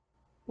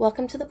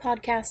Welcome to the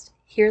podcast,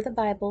 Hear the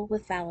Bible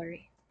with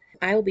Valerie.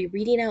 I will be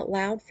reading out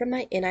loud from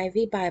my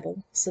NIV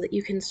Bible so that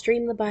you can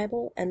stream the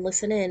Bible and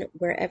listen in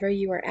wherever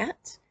you are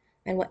at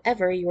and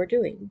whatever you are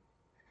doing.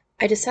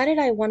 I decided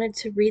I wanted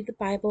to read the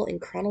Bible in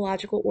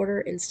chronological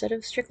order instead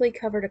of strictly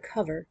cover to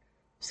cover,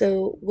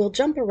 so we'll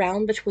jump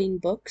around between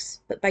books,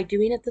 but by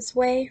doing it this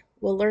way,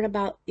 we'll learn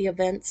about the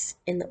events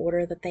in the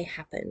order that they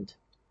happened.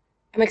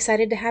 I'm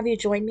excited to have you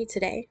join me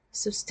today,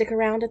 so stick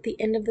around at the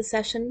end of the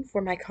session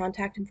for my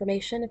contact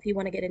information if you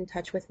want to get in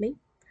touch with me.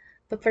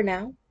 But for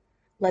now,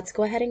 let's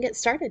go ahead and get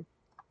started.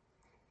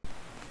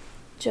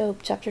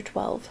 Job chapter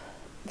 12,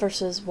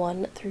 verses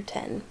 1 through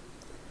 10.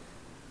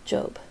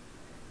 Job.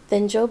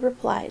 Then Job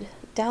replied,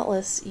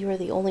 "Doubtless you are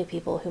the only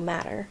people who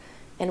matter,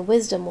 and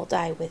wisdom will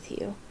die with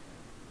you.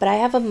 But I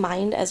have a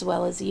mind as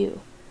well as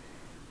you.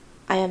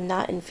 I am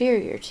not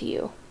inferior to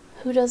you.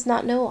 Who does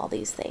not know all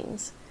these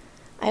things?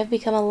 I have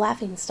become a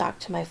laughingstock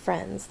to my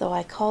friends, though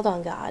I called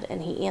on God,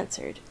 and he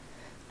answered.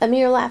 A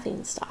mere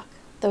laughingstock,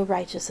 though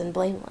righteous and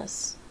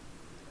blameless.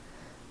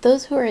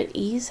 Those who are at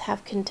ease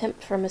have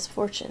contempt for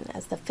misfortune,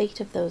 as the fate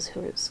of those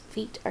whose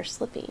feet are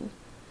slipping.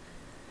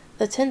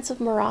 The tents of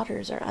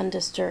marauders are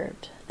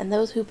undisturbed, and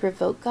those who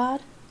provoke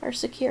God are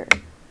secure.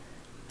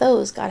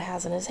 Those God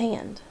has in his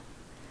hand.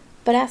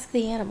 But ask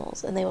the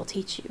animals, and they will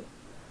teach you,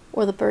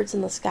 or the birds in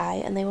the sky,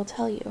 and they will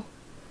tell you.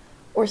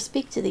 Or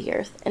speak to the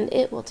earth, and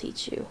it will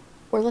teach you,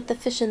 or let the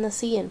fish in the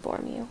sea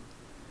inform you.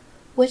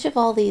 Which of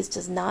all these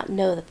does not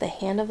know that the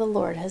hand of the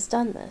Lord has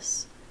done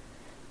this?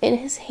 In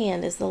his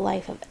hand is the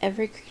life of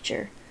every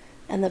creature,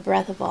 and the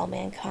breath of all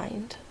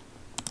mankind."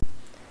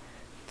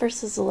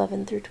 Verses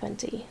 11 through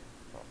 20.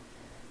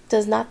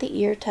 Does not the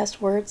ear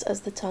test words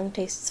as the tongue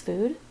tastes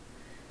food?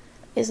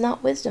 Is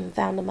not wisdom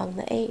found among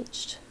the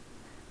aged?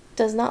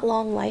 Does not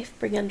long life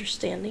bring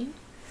understanding?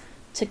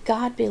 To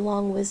God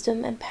belong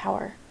wisdom and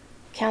power.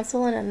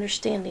 Counsel and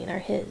understanding are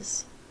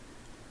his.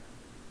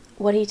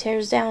 What he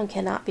tears down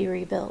cannot be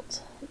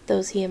rebuilt.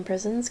 Those he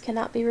imprisons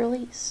cannot be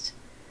released.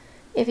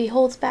 If he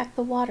holds back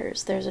the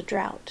waters, there's a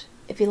drought.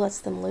 If he lets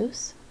them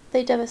loose,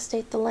 they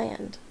devastate the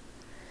land.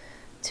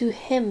 To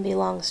him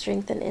belong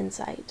strength and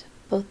insight.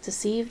 Both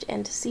deceived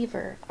and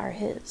deceiver are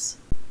his.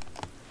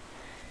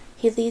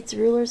 He leads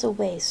rulers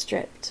away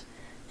stripped,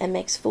 and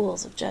makes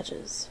fools of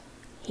judges.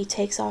 He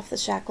takes off the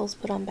shackles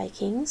put on by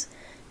kings,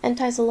 and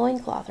ties a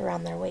loincloth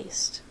around their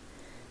waist.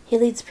 He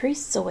leads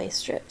priests away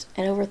stripped,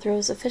 and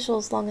overthrows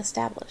officials long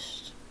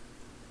established.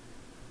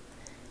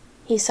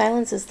 He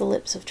silences the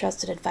lips of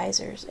trusted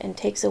advisers, and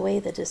takes away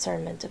the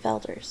discernment of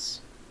elders.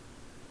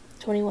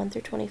 21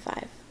 through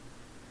 25.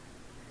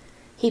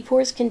 He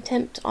pours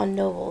contempt on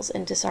nobles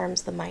and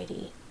disarms the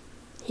mighty.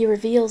 He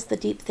reveals the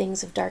deep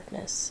things of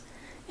darkness,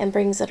 and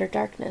brings utter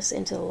darkness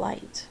into the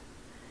light.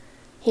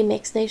 He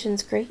makes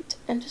nations great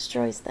and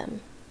destroys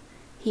them.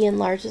 He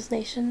enlarges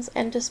nations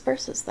and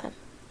disperses them.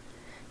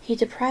 He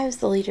deprives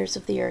the leaders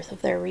of the earth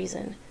of their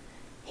reason.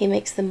 He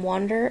makes them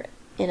wander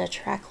in a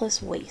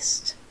trackless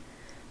waste.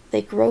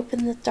 They grope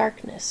in the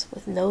darkness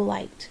with no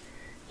light.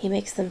 He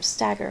makes them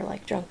stagger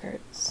like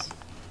drunkards.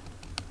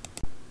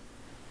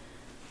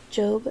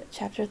 Job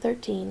chapter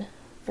 13,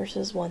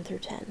 verses 1 through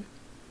 10.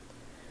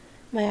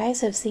 My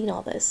eyes have seen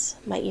all this.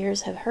 My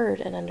ears have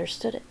heard and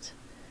understood it.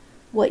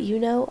 What you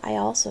know, I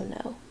also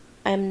know.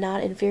 I am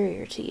not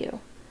inferior to you.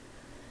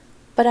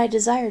 But I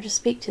desire to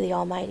speak to the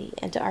Almighty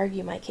and to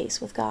argue my case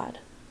with God.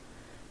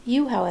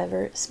 You,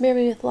 however, smear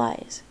me with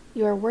lies.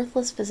 You are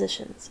worthless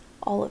physicians,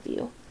 all of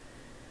you.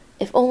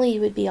 If only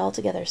you would be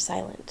altogether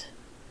silent.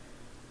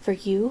 For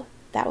you,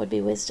 that would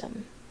be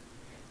wisdom.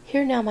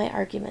 Hear now my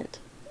argument.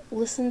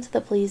 Listen to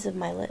the pleas of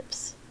my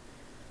lips.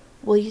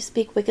 Will you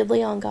speak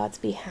wickedly on God's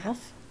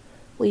behalf?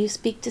 Will you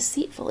speak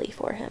deceitfully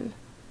for him?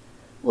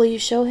 Will you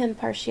show him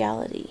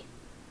partiality?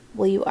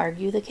 Will you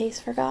argue the case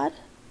for God?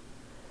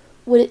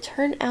 Would it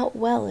turn out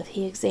well if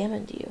he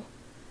examined you?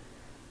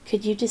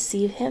 Could you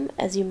deceive him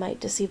as you might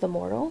deceive a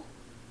mortal?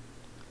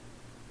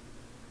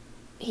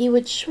 He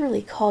would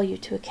surely call you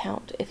to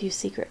account if you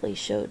secretly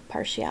showed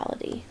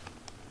partiality.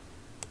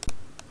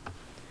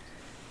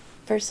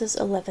 Verses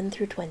 11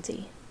 through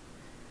 20.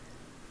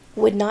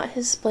 Would not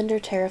his splendor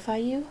terrify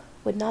you?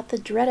 Would not the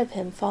dread of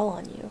him fall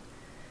on you?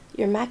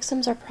 Your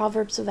maxims are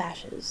proverbs of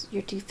ashes.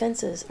 Your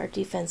defenses are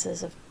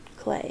defenses of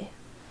clay.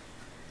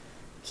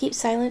 Keep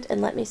silent and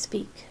let me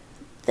speak.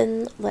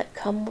 Then let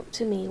come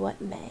to me what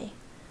may.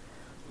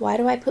 Why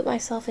do I put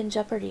myself in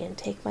jeopardy and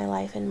take my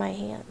life in my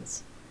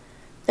hands?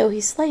 Though he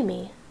slay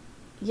me,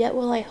 yet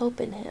will I hope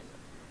in him.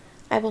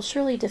 I will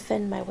surely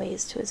defend my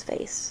ways to his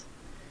face.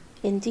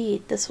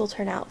 Indeed, this will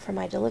turn out for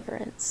my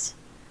deliverance.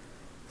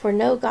 For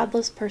no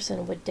godless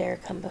person would dare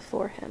come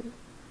before him.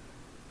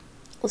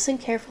 Listen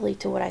carefully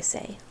to what I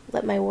say.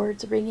 Let my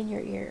words ring in your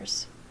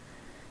ears.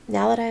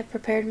 Now that I have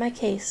prepared my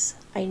case,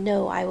 I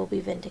know I will be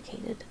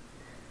vindicated.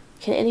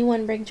 Can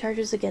anyone bring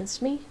charges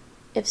against me?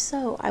 If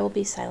so, I will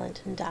be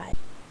silent and die.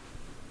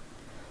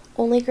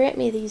 Only grant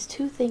me these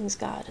two things,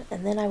 God,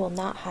 and then I will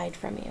not hide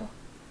from you.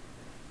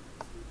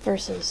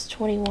 Verses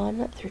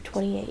 21 through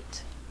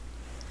 28.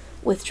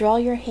 Withdraw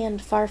your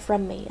hand far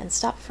from me, and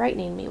stop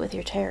frightening me with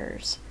your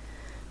terrors.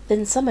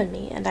 Then summon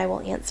me, and I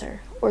will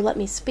answer, or let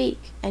me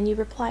speak, and you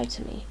reply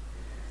to me.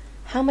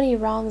 How many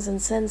wrongs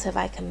and sins have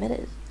I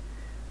committed?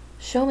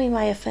 Show me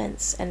my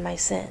offense and my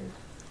sin.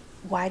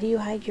 Why do you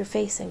hide your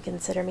face and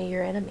consider me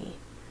your enemy?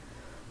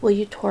 Will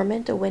you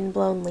torment a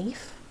wind-blown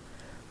leaf?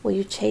 Will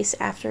you chase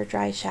after a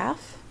dry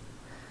chaff?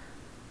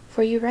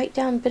 For you write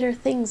down bitter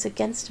things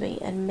against me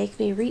and make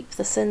me reap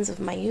the sins of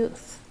my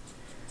youth.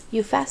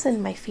 You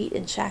fasten my feet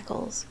in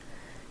shackles.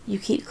 You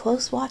keep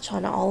close watch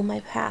on all my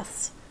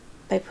paths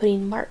by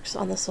putting marks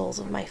on the soles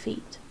of my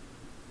feet.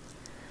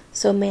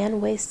 So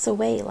man wastes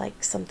away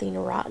like something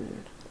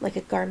rotten, like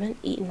a garment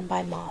eaten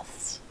by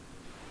moths.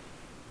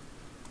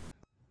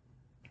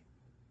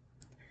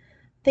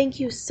 Thank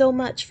you so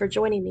much for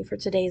joining me for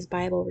today's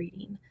Bible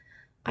reading.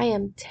 I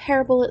am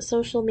terrible at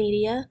social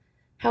media.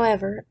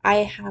 However, I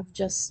have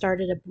just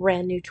started a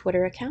brand new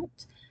Twitter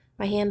account.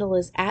 My handle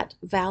is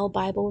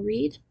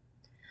 @ValBibleRead.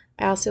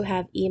 I also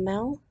have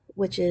email,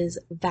 which is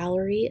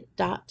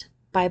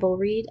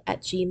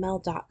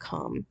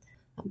valerie.bibleread@gmail.com.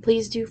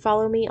 Please do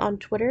follow me on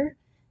Twitter,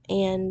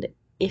 and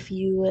if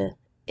you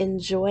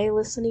enjoy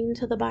listening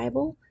to the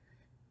Bible,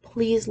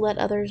 please let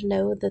others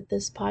know that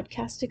this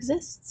podcast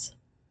exists.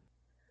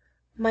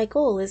 My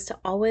goal is to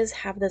always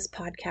have this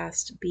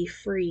podcast be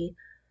free.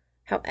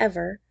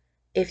 However,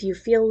 if you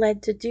feel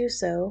led to do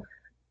so,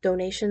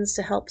 donations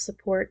to help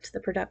support the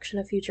production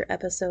of future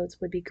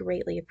episodes would be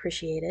greatly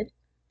appreciated.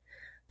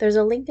 There's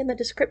a link in the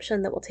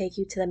description that will take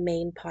you to the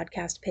main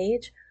podcast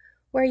page,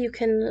 where you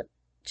can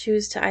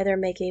choose to either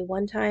make a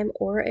one-time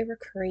or a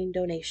recurring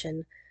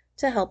donation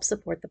to help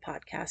support the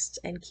podcast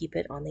and keep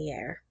it on the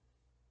air.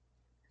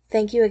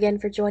 Thank you again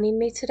for joining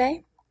me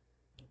today.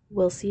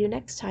 We'll see you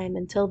next time.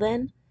 Until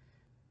then,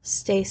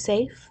 stay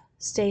safe,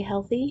 stay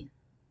healthy,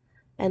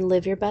 and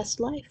live your best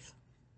life.